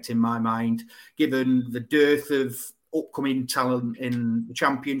project in my mind, given the dearth of upcoming talent in the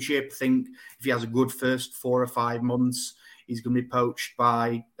Championship. I think if he has a good first 4 or 5 months, he's going to be poached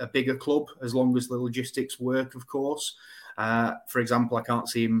by a bigger club, as long as the logistics work, of course. For example, I can't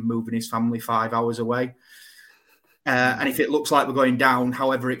see him moving his family 5 hours away. And if it looks like we're going down,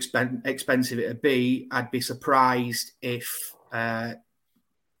 however expensive it would be, I'd be surprised if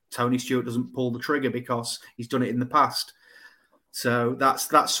Tony Stewart doesn't pull the trigger, because he's done it in the past. So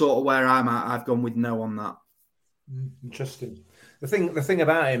that's sort of where I'm at. I've gone with no on that. Interesting. The thing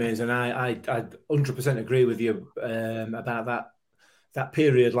about him is, and I 100% agree with you about that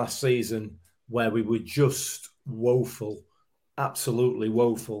period last season where we were just woeful, absolutely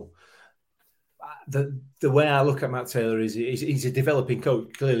woeful. The way I look at Matt Taylor is he's a developing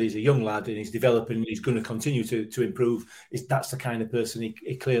coach. Clearly, he's a young lad and he's developing. He's going to continue to improve. That's the kind of person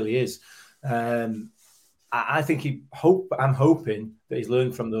he clearly is. I think I'm hoping that he's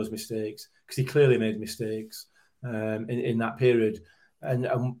learned from those mistakes, because he clearly made mistakes in that period.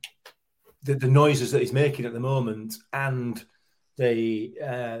 And the noises that he's making at the moment, and the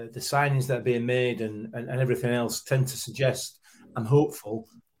signings that are being made and everything else tend to suggest, I'm hopeful,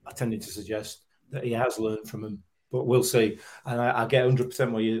 I tended to suggest that he has learned from him, but we'll see. And I get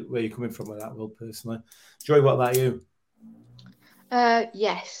 100% where you're coming from with that, Will, personally. Joy, what about you?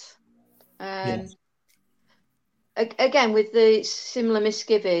 Yes. Yes. Again, with the similar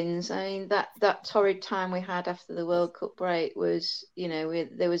misgivings, I mean, that torrid time we had after the World Cup break was,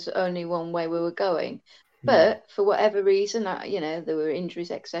 there was only one way we were going. But for whatever reason, there were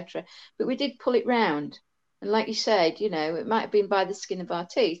injuries, etc. But we did pull it round. And like you said, it might have been by the skin of our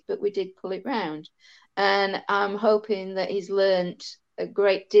teeth, but we did pull it round. And I'm hoping that he's learned a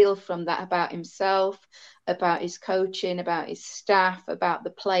great deal from that about himself, about his coaching, about his staff, about the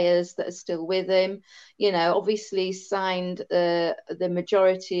players that are still with him. Obviously he signed the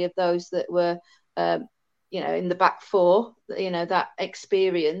majority of those that were, in the back four, that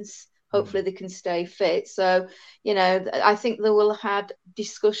experience. Hopefully they can stay fit. So, I think they will have had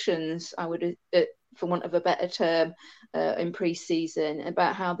discussions, for want of a better term, in pre-season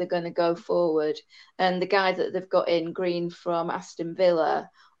about how they're going to go forward. And the guy that they've got in, Green from Aston Villa,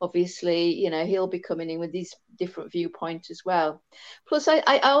 obviously, he'll be coming in with his different viewpoint as well. Plus,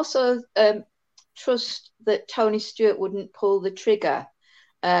 I also trust that Tony Stewart wouldn't pull the trigger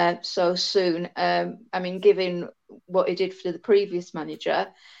so soon. Given what he did for the previous manager,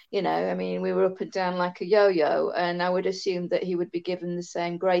 we were up and down like a yo-yo, and I would assume that he would be given the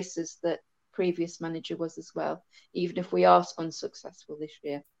same graces that previous manager was as well, even if we are unsuccessful this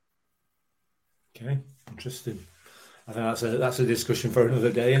year. Okay, interesting. I think that's a discussion for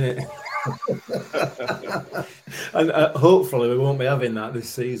another day, isn't it? And hopefully we won't be having that this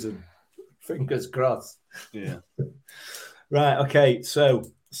season. Fingers crossed. Yeah. Right. Okay. So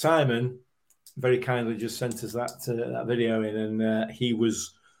Simon very kindly just sent us that video in, and he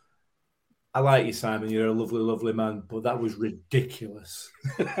was. I like you, Simon. You're a lovely, lovely man, but that was ridiculous.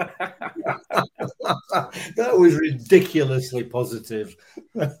 That was ridiculously positive.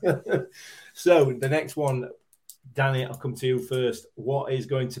 So the next one, Danny, I'll come to you first. What is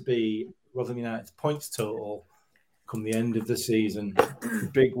going to be Rotherham United's points total come the end of the season?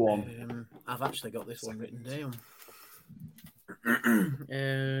 Big one. I've actually got this one written down.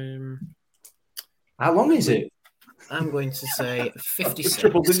 How long is it? I'm going to say 56.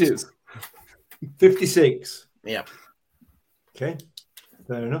 Triple digits. 56. Yeah. Okay.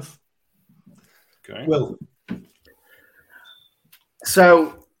 Fair enough. Okay. Well,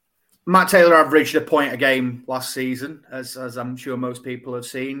 so Matt Taylor averaged a point a game last season, as I'm sure most people have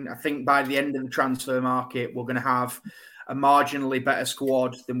seen. I think by the end of the transfer market, we're going to have a marginally better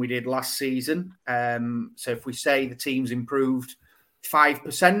squad than we did last season. So if we say the team's improved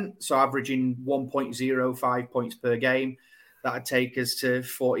 5%, so averaging 1.05 points per game, that'd take us to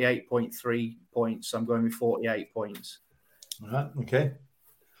 48.3 points. So I'm going with 48 points. All right. Okay.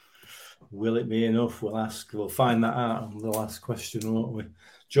 Will it be enough? We'll find that out on the last question, won't we?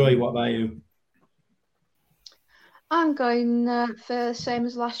 Joy, what about you? I'm going for same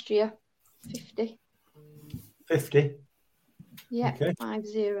as last year, 50. 50? Yeah, okay.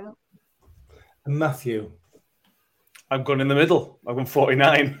 50. And Matthew? I'm going in the middle. I'm going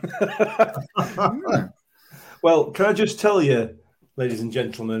 49. Well, can I just tell you, ladies and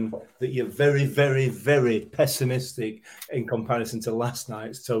gentlemen, that you're very, very, very pessimistic in comparison to last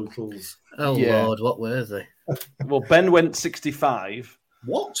night's totals. Oh, yeah. Lord, what were they? Well, Ben went 65.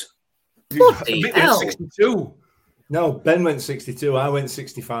 What? Bloody hell. 62. No, Ben went 62. I went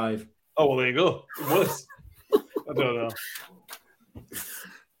 65. Oh, well, there you go. Worse. I don't know.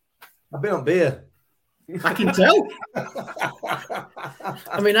 I've been on beer. I can tell.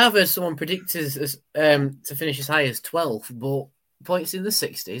 I mean, I've heard someone predict us to finish as high as 12, but points in the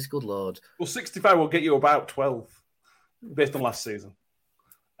 60s, good Lord. Well, 65 will get you about 12 based on last season.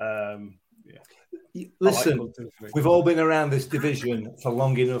 Listen, we've all been around this division for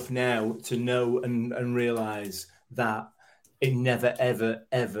long enough now to know and realise that it never, ever,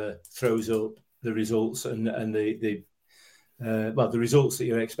 ever throws up the results and the results that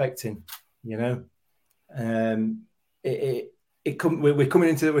you're expecting. You know, we're coming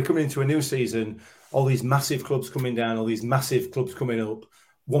into a new season. All these massive clubs coming down, all these massive clubs coming up.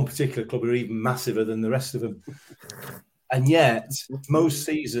 One particular club are even massiver than the rest of them, and yet most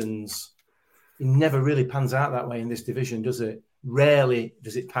seasons it never really pans out that way in this division, does it? Rarely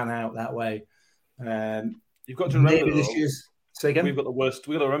does it pan out that way. You've got to remember this year's. Say again. We've got the worst.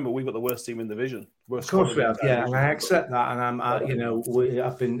 We've got to remember we've got the worst team in the division. Of course we have, yeah, and I accept that.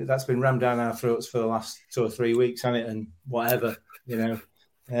 And that's been rammed down our throats for the last 2 or 3 weeks, hasn't it? And whatever,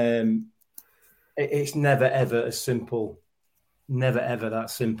 it's never ever as simple, never ever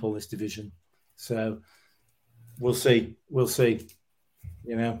that simple. This division, so we'll see.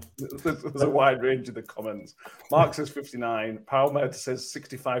 There's a wide range in the comments. Mark says 59. Palmer says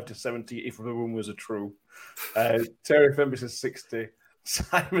 65 to 70 if the rumours are true. Terry Femby says 60.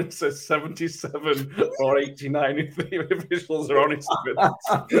 Simon says 77 or 89 if the officials are honest with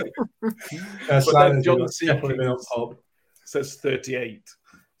it. But then John Seekins says 38.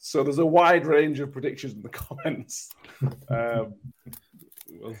 So there's a wide range of predictions in the comments. Well,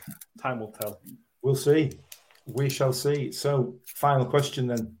 time will tell. We'll see. We shall see. So, final question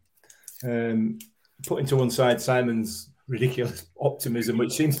then. Putting to one side Simon's ridiculous optimism,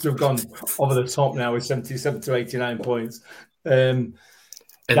 which seems to have gone over the top now with 77 to 89 points. And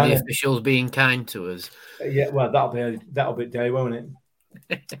Danny, the officials being kind to us. Yeah, well, that'll be a day, won't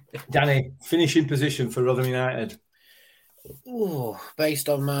it? Danny, finishing position for Rotherham United. Oh, based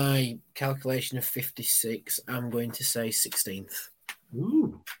on my calculation of 56, I'm going to say 16th.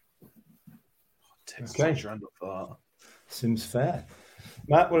 Ooh. Okay. Seems fair.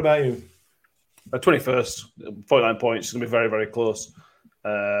 Matt, what about you? 21st, 49 points. It's going to be very, very close.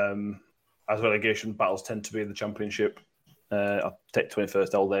 As relegation battles tend to be in the Championship, I'll take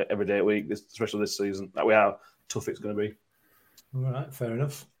 21st all day, every day of the week, especially this season. That way, how tough it's going to be. All right, fair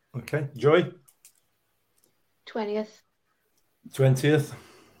enough. Okay. Joy? 20th. 20th.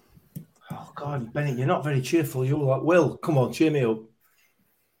 Oh, God, Bennett, you're not very cheerful. You're like, Will, come on, cheer me up.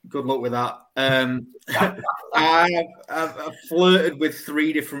 Good luck with that. I've flirted with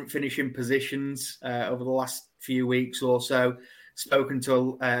 3 different finishing positions over the last few weeks or so. Spoken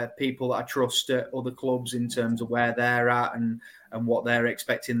to people that I trust at other clubs in terms of where they're at and what they're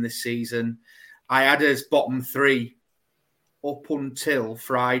expecting this season. I had as bottom 3 up until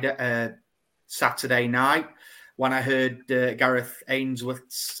Saturday night when I heard Gareth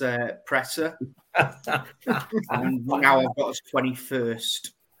Ainsworth's presser. And now I've got us 21st.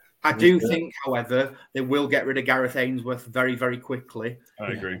 I do think, however, they will get rid of Gareth Ainsworth very, very quickly.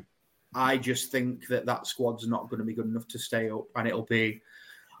 I agree. I just think that squad's not going to be good enough to stay up, and it'll be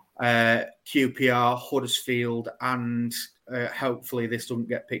QPR, Huddersfield, and hopefully this doesn't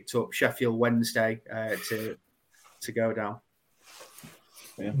get picked up, Sheffield Wednesday to go down.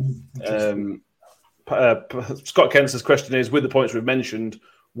 Yeah. Scott Kens's question is, with the points we've mentioned,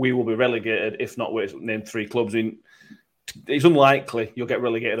 we will be relegated. If not, we'll name 3 clubs. It's unlikely you'll get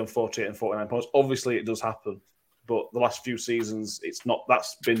relegated on 48 and 49 points. Obviously, it does happen, but the last few seasons, it's not.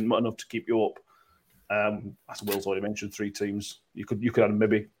 That's been enough to keep you up. As Will's already mentioned, 3 teams. You could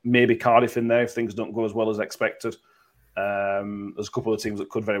add maybe Cardiff in there if things don't go as well as expected. There's a couple of teams that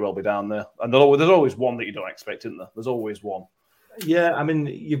could very well be down there, and there's always one that you don't expect, isn't there? There's always one. Yeah, I mean,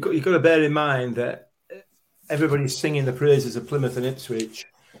 you've got to bear in mind that everybody's singing the praises of Plymouth and Ipswich.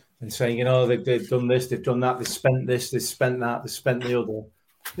 And saying, they've done this, they've done that, they've spent this, they've spent that, they've spent the other.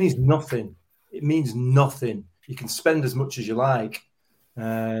 It means nothing. It means nothing. You can spend as much as you like.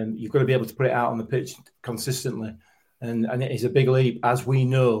 You've got to be able to put it out on the pitch consistently. And it is a big leap, as we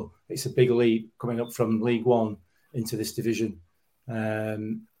know. It's a big leap coming up from League One into this division.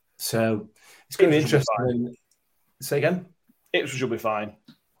 So it's going to be interesting. Say again? Ipswich will be fine.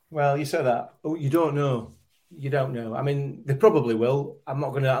 Well, you say that. Oh, you don't know. You don't know. I mean, they probably will. I'm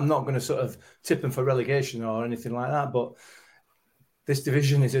not going to sort of tip them for relegation or anything like that. But this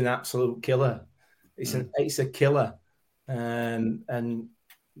division is an absolute killer. It's a killer, and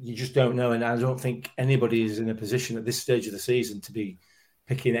you just don't know. And I don't think anybody is in a position at this stage of the season to be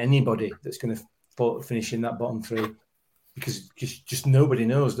picking anybody that's going to finish in that bottom three, because just nobody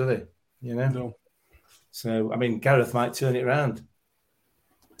knows, do they? You know. No. So I mean, Gareth might turn it around.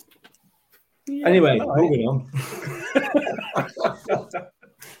 Yeah, anyway, moving on.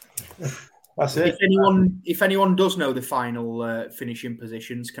 That's it. If anyone does know the final finishing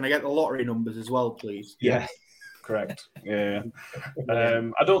positions, can I get the lottery numbers as well, please? Yeah, correct. Yeah.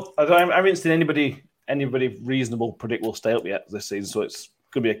 I haven't seen anybody reasonable predict will stay up yet this season, so it's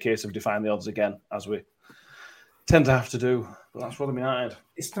going to be a case of defying the odds again, as we tend to have to do. But that's Rotherham United.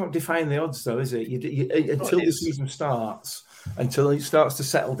 It's not defying the odds, though, is it? Until the season starts, until it starts to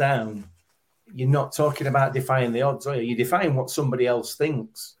settle down, you're not talking about defying the odds, are you? You're defying what somebody else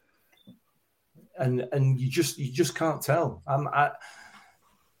thinks, and you just can't tell. I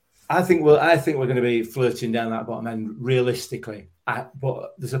think we're going to be flirting down that bottom end realistically,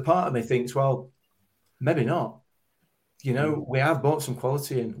 but there's a part of me thinks, well, maybe not. You know, we have bought some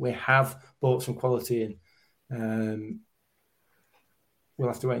quality in. We'll have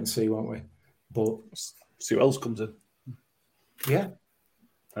to wait and see, won't we? But see what else comes in. Yeah.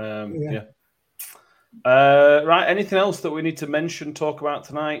 Right. Anything else that we need to mention, talk about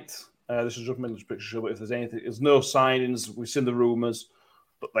tonight? This is Rugby Midlands Picture Show, but if there's anything, there's no signings. We've seen the rumours,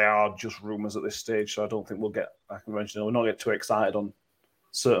 but they are just rumours at this stage, so I don't think we'll not get too excited on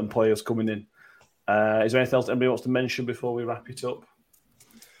certain players coming in. Is there anything else anybody wants to mention before we wrap it up?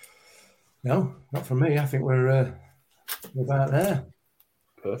 No, not from me. I think we're about there.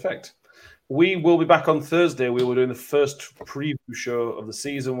 Perfect. We will be back on Thursday. We were doing the first preview show of the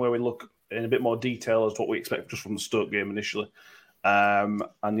season where we look in a bit more detail as to what we expect just from the Stoke game initially.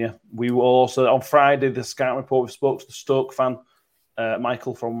 We will also, on Friday, the scouting report, we spoke to the Stoke fan,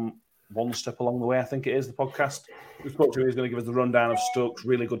 Michael from One Step Along the Way, I think it is, the podcast. We spoke to him. He's going to give us the rundown of Stoke's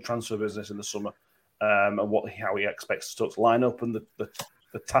really good transfer business in the summer, and how he expects Stoke to line up and the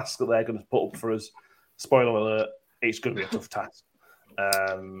task that they're going to put up for us. Spoiler alert, it's going to be a tough task.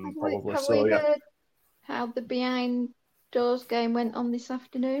 Have we heard how the behind doors game went on this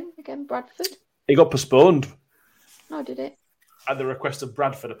afternoon against Bradford? It got postponed. Oh, did it? At the request of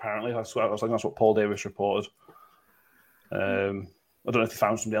Bradford, apparently. That's what Paul Davis reported. I don't know if they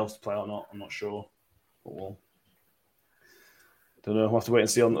found somebody else to play or not. I'm not sure. But don't know. We'll have to wait and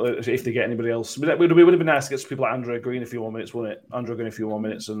see if they get anybody else. It would have been nice to get some people like Andrea Green a few more minutes, wouldn't it? Andrea Green a few more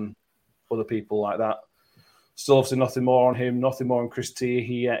minutes and other people like that. Still, obviously, nothing more on him, nothing more on Chris T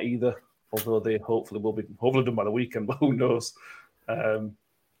here either. Although they hopefully will be done by the weekend, but who knows?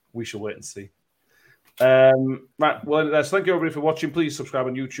 We shall wait and see. Right, well, thank you everybody for watching. Please subscribe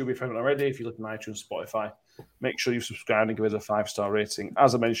on YouTube if you haven't already. If you look on iTunes, Spotify, make sure you subscribe and give us a 5-star rating.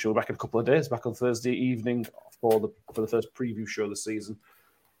 As I mentioned, we're back in a couple of days, back on Thursday evening for the first preview show of the season,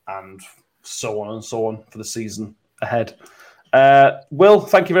 and so on for the season ahead. Will,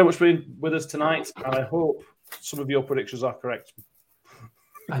 thank you very much for being with us tonight, and I hope some of your predictions are correct.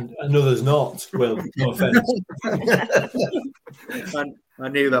 And others not. Well, no offence. I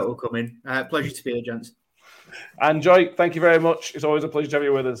knew that would come in. Pleasure to be here, gents. And Joy, thank you very much. It's always a pleasure to have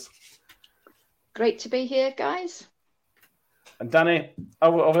you with us. Great to be here, guys. And Danny,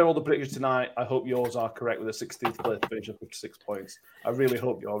 I've heard all the predictions tonight. I hope yours are correct with a 16th place finish of 56 points. I really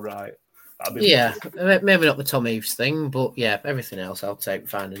hope you're right. Maybe not the Tom Eves thing, but yeah, everything else I'll take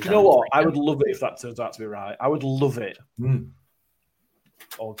fine. You know what? I would love it if that turns out to be right. I would love it.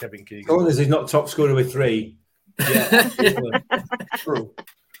 Or Kevin Keegan. As long as he's not top scorer with 3. Yeah, true.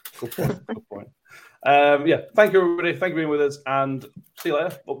 Good point. Thank you, everybody. Thank you for being with us, and see you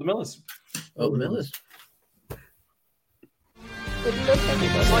later. Up the Millers. Up the Millers. Good luck,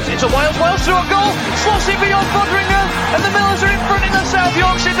 everybody. It's a wild through a goal. Slots it beyond Foderingham, and the Millers are in front in the South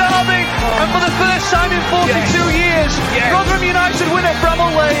Yorkshire derby. And for the first time in 42 years, Rotherham United win at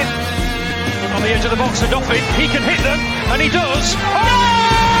Bramall Lane. On the edge of the box, Goffin. He can hit them, and he does.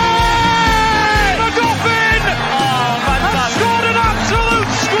 McGoffin has scored an absolute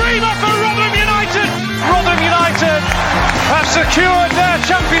screamer for Rotherham United. Rotherham United have secured their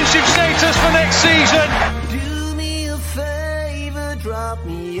championship status for next season. Do me a favour, drop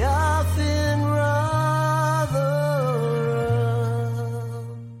me off in Rotherham.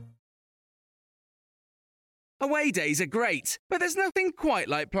 Away days are great, but there's nothing quite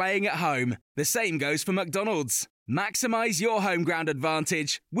like playing at home. The same goes for McDonald's. Maximise your home ground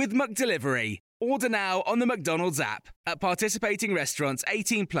advantage with McDelivery. Order now on the McDonald's app. At participating restaurants,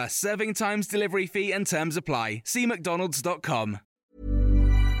 18 plus serving times, delivery fee and terms apply. See mcdonalds.com.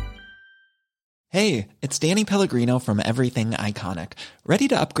 Hey, it's Danny Pellegrino from Everything Iconic. Ready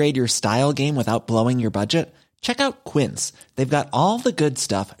to upgrade your style game without blowing your budget? Check out Quince. They've got all the good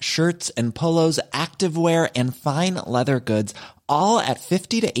stuff, shirts and polos, activewear, and fine leather goods, all at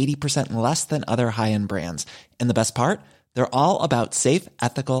 50 to 80% less than other high-end brands. And the best part? They're all about safe,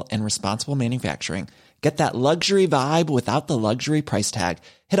 ethical, and responsible manufacturing. Get that luxury vibe without the luxury price tag.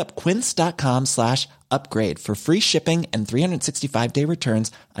 Hit up quince.com/upgrade for free shipping and 365-day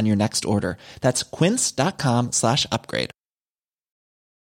returns on your next order. That's quince.com/upgrade.